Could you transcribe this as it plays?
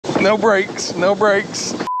No brakes, no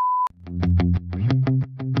brakes.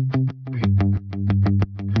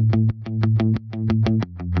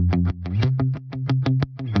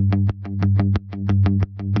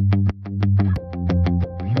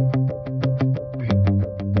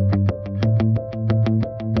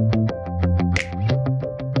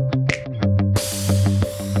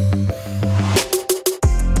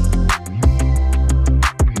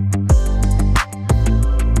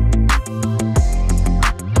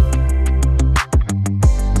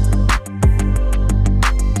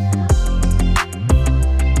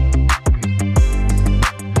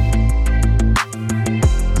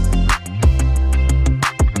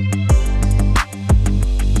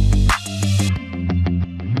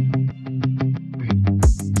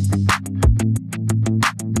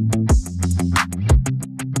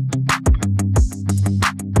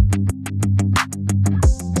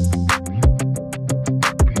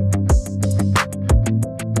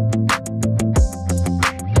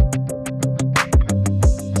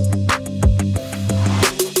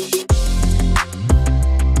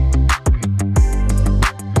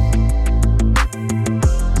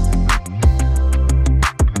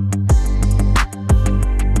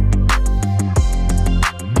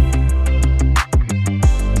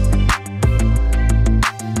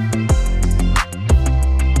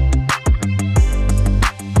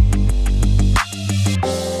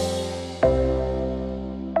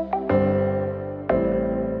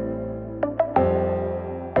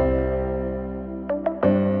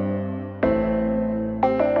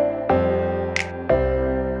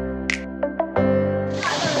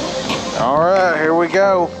 All right, here we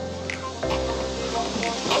go.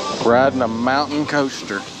 Riding a mountain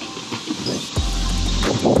coaster.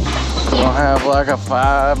 We'll have like a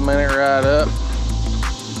 5-minute ride up.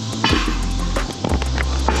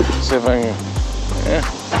 See if I can, yeah.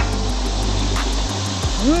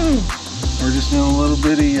 We're just doing a little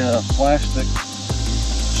bitty plastic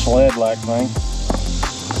sled-like thing.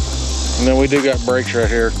 And then we do got brakes right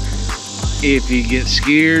here. If you get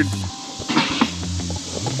scared,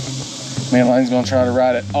 me and Lane's gonna try to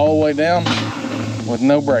ride it all the way down with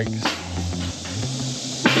no brakes.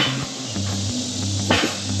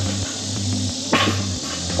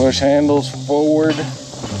 Push handles forward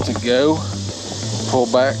to go. Pull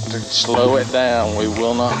back to slow it down. We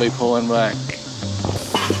will not be pulling back.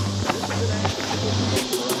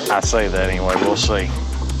 I say that anyway, we'll see.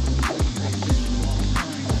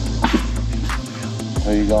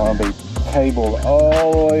 So you're gonna be cabled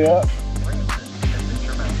all the way up.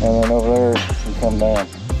 And then over there, you come down.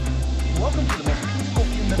 Welcome to the most peaceful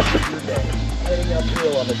few minutes of your day. Heading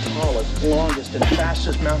uphill on the tallest, longest, and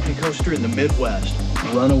fastest mountain coaster in the Midwest,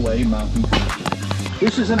 Runaway Mountain Coaster.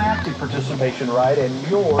 This is an active participation ride, and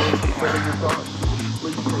yours is where you're going.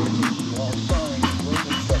 Please pay attention to all signs and road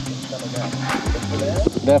instructions coming out. But for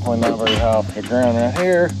that, Definitely not very high off the ground right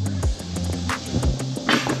here.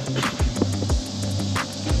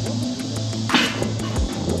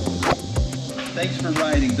 thanks for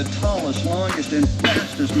riding the tallest, longest, and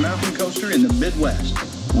fastest mountain coaster in the Midwest,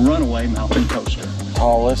 Runaway Mountain Coaster.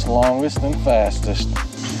 Tallest, longest, and fastest.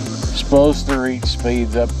 Supposed to reach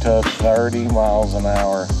speeds up to 30 miles an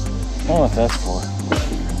hour. I don't know what that's for.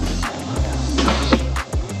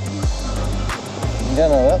 Yeah,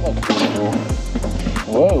 no, that looks pretty cool.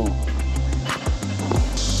 Whoa.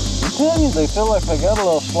 I'm telling you, they feel like they got a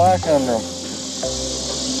little slack under them.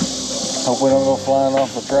 Hope we don't go flying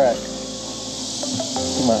off the track.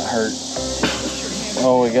 It might hurt.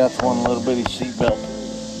 Oh, we got one little bitty seat belt.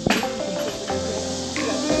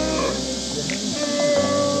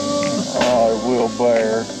 Oh, it will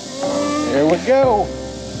bear. Here we go.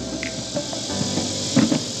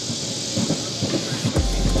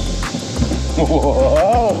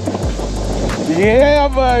 Whoa. Yeah,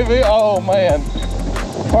 baby. Oh, man.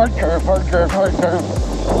 Hard curve, hard curve, hard curve.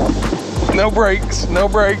 No brakes, no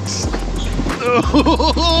brakes.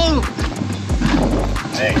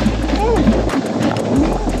 Hey.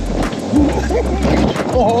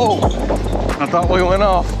 Oh, I thought we went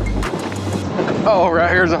off. Oh,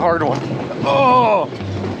 right here's a hard one. Oh,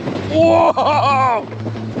 whoa,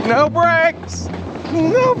 no brakes,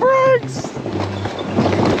 no brakes.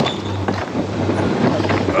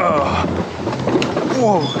 Oh,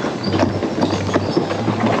 whoa.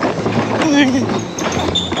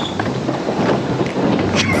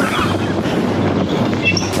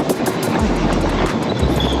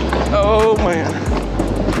 Oh man.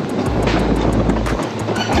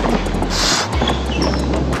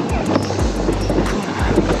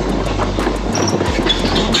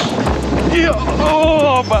 Yeah, oh,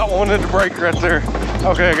 I about wanted to brake right there.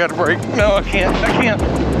 Okay, I got to brake. No, I can't, I can't.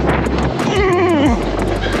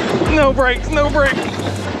 No brakes, no brakes.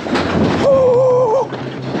 Ooh,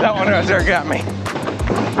 that one right there got me.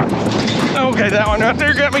 Okay, that one right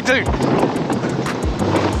there got me too.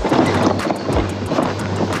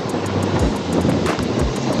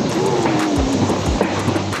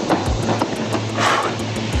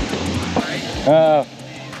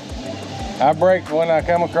 I braked when I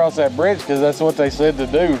come across that bridge because that's what they said to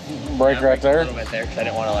do. Brake right there. A little bit there because I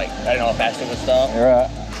didn't want to I didn't know how fast it would stop. You're right.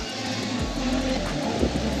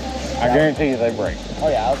 I guarantee you they brake. Oh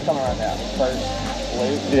yeah, I was coming around that first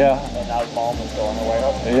loop. Yeah. And I was mom was going the way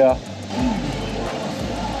up. Yeah.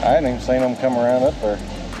 I hadn't even seen them come around up there.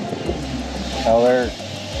 Oh, there.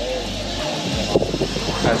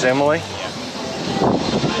 That's Emily? Yeah.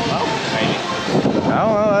 Well, maybe. I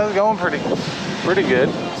don't know, that was going pretty good.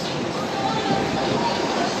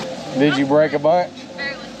 Did you brake a bunch?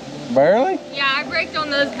 Barely. Barely? Yeah, I braked on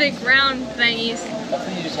those big round thingies. I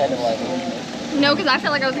think you just had to No, because I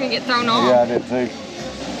felt like I was going to get thrown off. Yeah, I did too.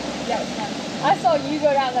 That was fun. I saw you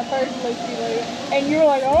go down the first loop-de-loop, and you were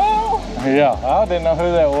like, oh! Yeah, I didn't know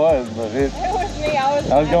who that was, but It was me. I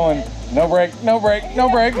was going, no brake, no brake, no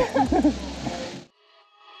brake.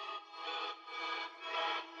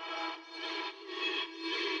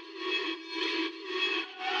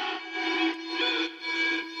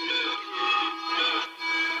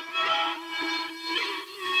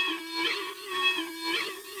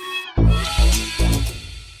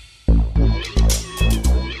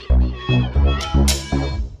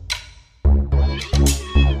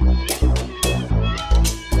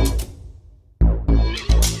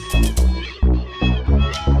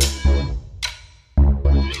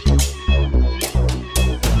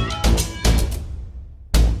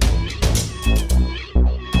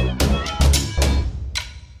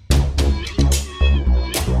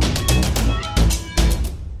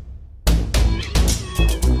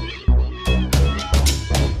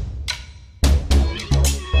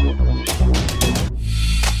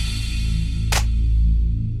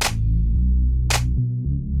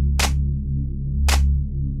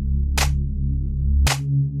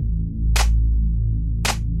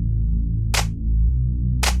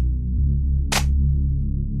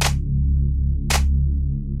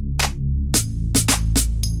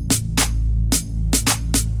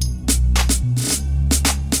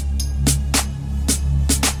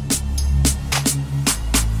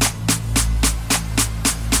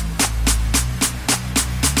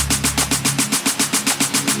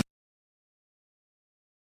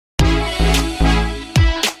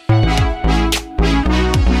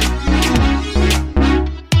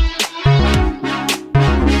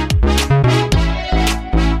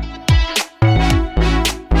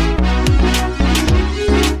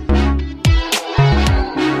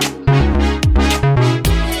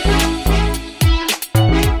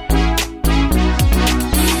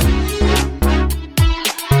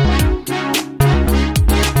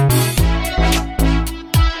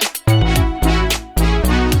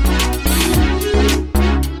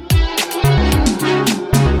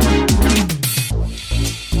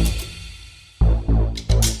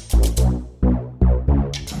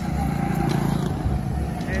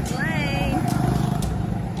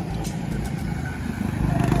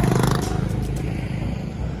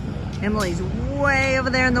 Emily's way over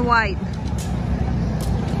there in the white.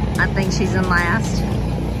 I think she's in last,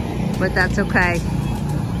 but that's okay.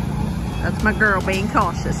 That's my girl being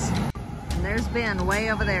cautious. And there's Ben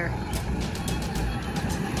way over there.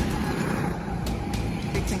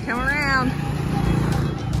 Fixing to come around.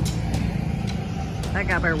 That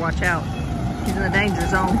guy better watch out. He's in the danger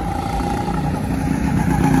zone.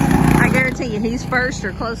 I guarantee you he's first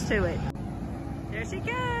or close to it. There she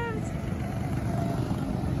goes.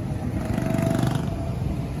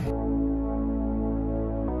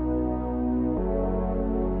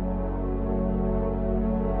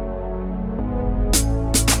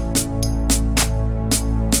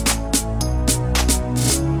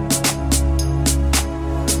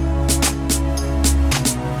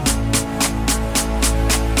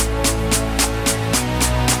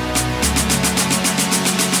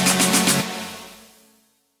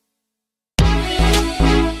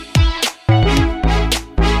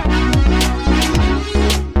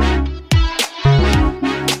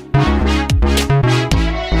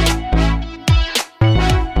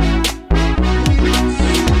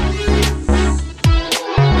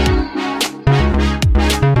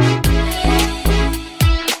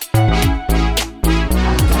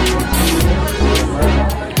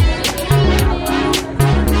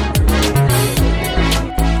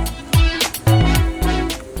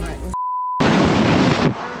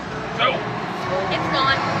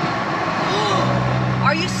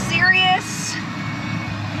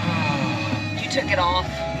 took it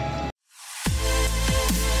off.